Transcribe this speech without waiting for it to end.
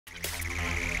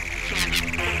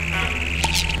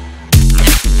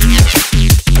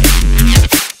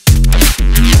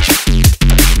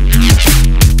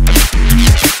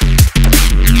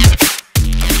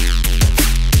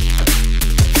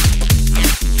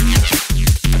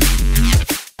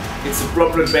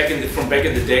problem from back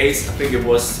in the days. I think it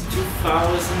was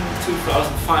 2000,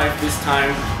 2005 this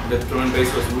time that drum and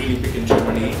bass was really big in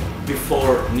Germany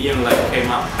before NEONLIGHT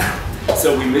came up.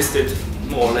 So we missed it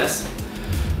more or less.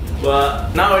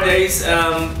 But nowadays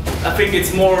I think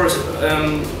it's more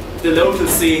the local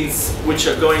scenes which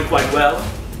are going quite well.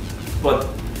 But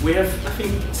we have, I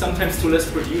think, sometimes too less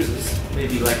producers.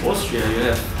 Maybe like Austria, you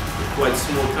have a quite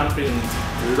small country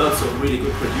and lots of really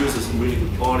good producers and really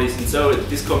good parties, and so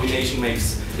this combination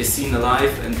makes the scene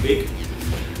alive and big.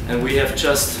 And we have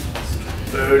just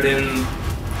Berlin,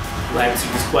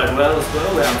 Leipzig is quite well as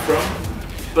well, where I'm from.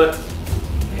 But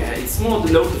yeah, it's more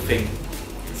the local thing.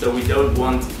 So we don't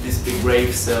want this big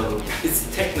rave, so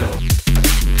it's techno.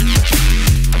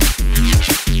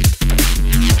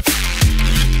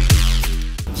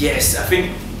 Yes, I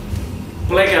think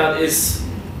Blackout is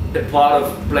a part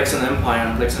of Black Sun Empire,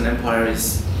 and Black Sun Empire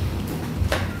is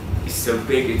so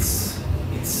big. It's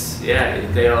yeah,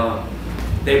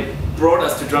 they brought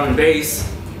us to drum and bass.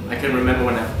 I can remember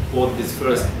when I bought this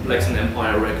first Black Sun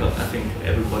Empire record. I think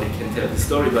everybody can tell the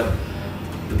story, but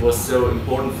it was so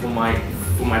important for my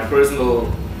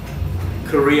personal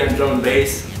career in drum and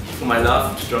bass, for my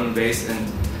love to drum and bass. And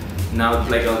now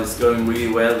Blackout is going really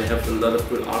well. They have a lot of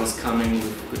good artists coming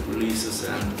with good releases,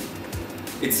 and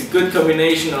it's a good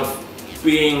combination of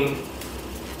being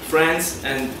friends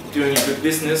and doing a good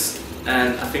business.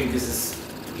 And I think this is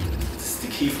the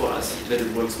key for us, that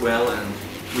it works well and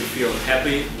we feel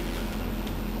happy.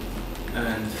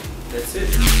 And that's it.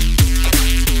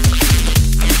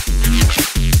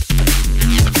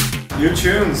 New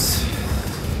tunes.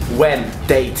 When?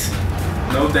 Date?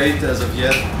 No date as of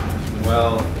yet.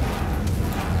 Well,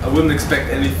 I wouldn't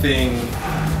expect anything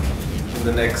in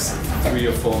the next 3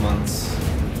 or 4 months.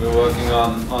 We're working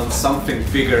on something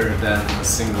bigger than a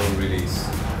single release.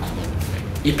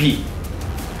 EP? Maybe.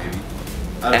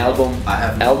 Album? I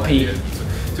have no LP? idea.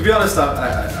 To be honest,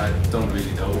 I don't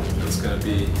really know what's gonna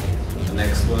be the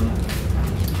next one.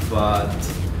 But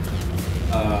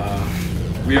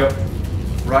we are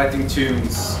writing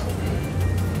tunes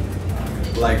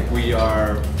like we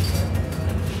are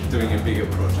doing a bigger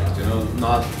project, you know,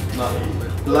 not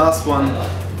the last one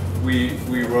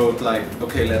we wrote like,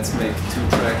 okay, let's make 2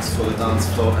 tracks for the dance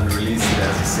floor and release it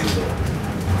as a single.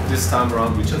 This time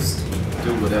around we just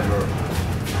do whatever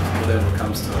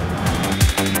comes to it.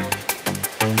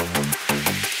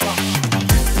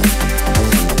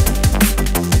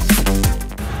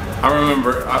 I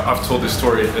remember, I've told this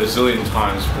story a zillion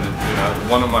times, but you know,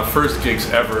 one of my first gigs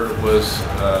ever was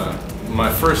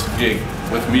my first gig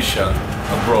with Misha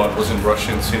abroad was in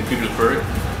Russia, in St. Petersburg,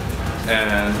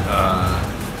 and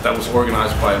that was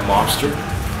organized by a mobster,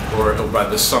 or by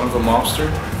the son of a mobster.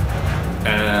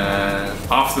 And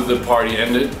after the party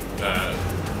ended,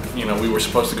 you know, we were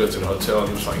supposed to go to the hotel, and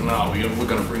he was like, no, we're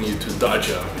gonna bring you to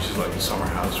Daja, which is like a summer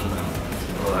house for them.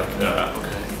 We're like,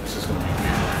 okay, this is gonna be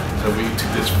weird. So we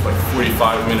took this like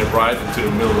 45-minute ride into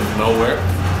the middle of nowhere.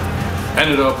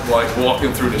 Ended up like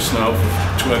walking through the snow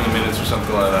for 20 minutes or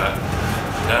something like that.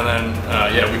 And then,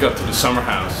 yeah, we got to the summer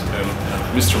house, and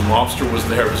Mr. Mobster was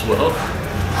there as well.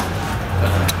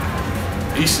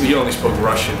 He only spoke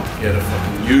Russian. He had a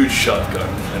fucking huge shotgun,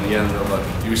 and he ended up like,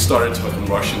 he started talking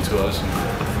Russian to us. And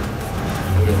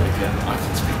we were like, yeah, I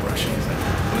can speak Russian. He's like,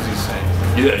 what is he saying?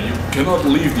 Yeah, you cannot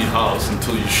leave the house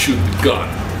until you shoot the gun.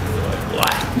 We're like,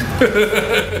 what?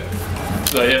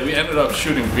 So yeah, we ended up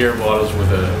shooting beer bottles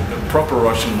with a proper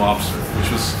Russian mobster,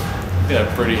 which was, yeah,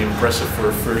 pretty impressive for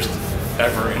a first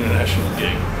ever international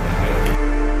gig.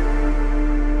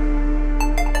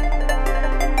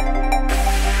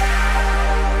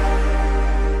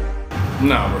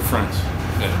 No, we're friends.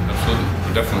 Yeah, absolutely.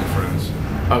 We're definitely friends.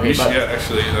 Okay, but yeah,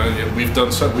 actually, yeah, we've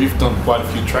done quite a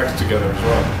few tracks together as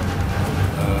well.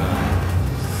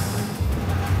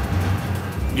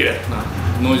 Yeah,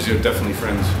 no, Noisy are definitely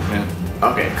friends. Yeah.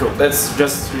 okay, cool. That's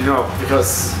just, you know,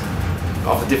 because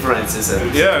of the differences.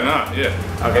 And Yeah, no, yeah.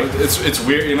 Okay. It's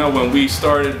weird, you know, when we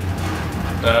started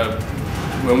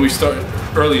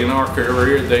early in our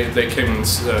career, they came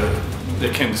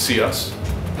to see us.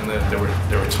 And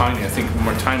they were tiny. I think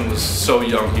Martijn was so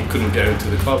young he couldn't get into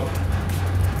the club,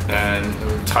 and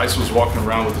Thijs was walking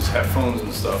around with his headphones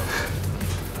and stuff.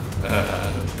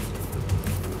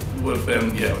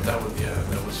 And yeah, that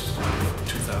was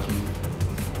 2000.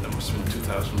 That must have been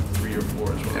 2003 or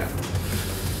 4 as well. Yeah.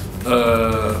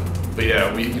 But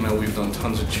yeah, we've done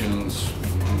tons of tunes.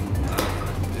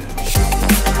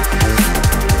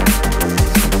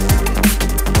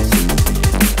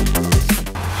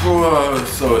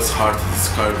 So it's hard to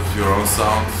describe your own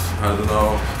sound. I don't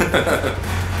know.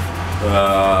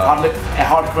 A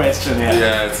hard question, yeah.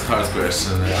 Yeah, it's a hard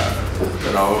question.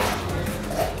 You know,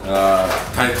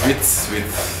 tight beats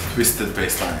with twisted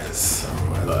bass lines. So,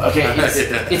 Okay,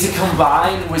 it's a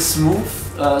combine with smooth,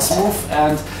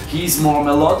 and he's more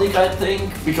melodic, I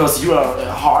think, because you are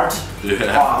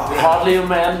hardly a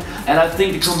man, and I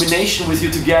think the combination with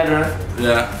you together,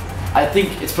 I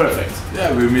think it's perfect.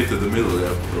 Yeah, we meet in the middle,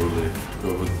 yeah,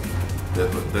 probably.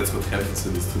 That's what happens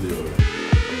in the studio.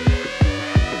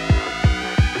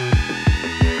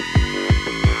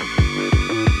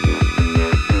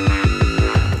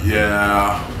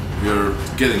 Yeah, we're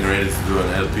getting ready to do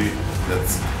an LP.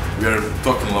 We are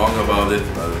talking long about it,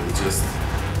 but it just,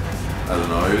 I don't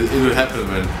know, it will happen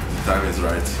when the time is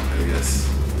right, I guess.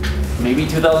 Maybe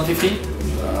 2015?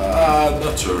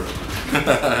 Not sure.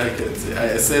 I can't say.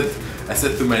 I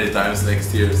said too many times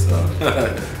next year, so